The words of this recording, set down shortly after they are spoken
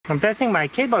I'm testing my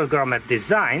cable grommet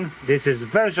design. This is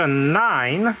version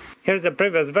 9. Here's the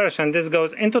previous version. This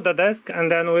goes into the desk, and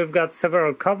then we've got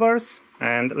several covers.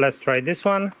 And let's try this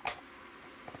one.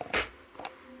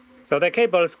 So the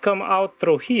cables come out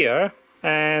through here,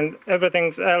 and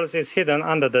everything else is hidden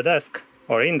under the desk,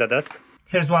 or in the desk.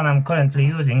 Here's one I'm currently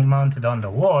using mounted on the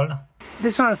wall.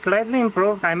 This one's slightly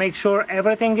improved. I make sure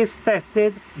everything is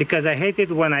tested, because I hate it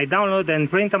when I download and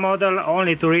print a model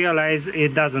only to realize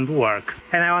it doesn't work.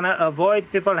 And I want to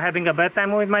avoid people having a bad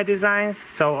time with my designs,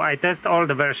 so I test all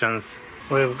the versions.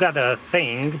 We've got a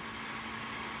thing.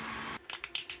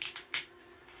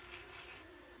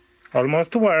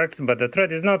 Almost works, but the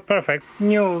thread is not perfect.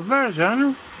 New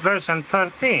version, version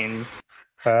 13.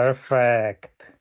 Perfect.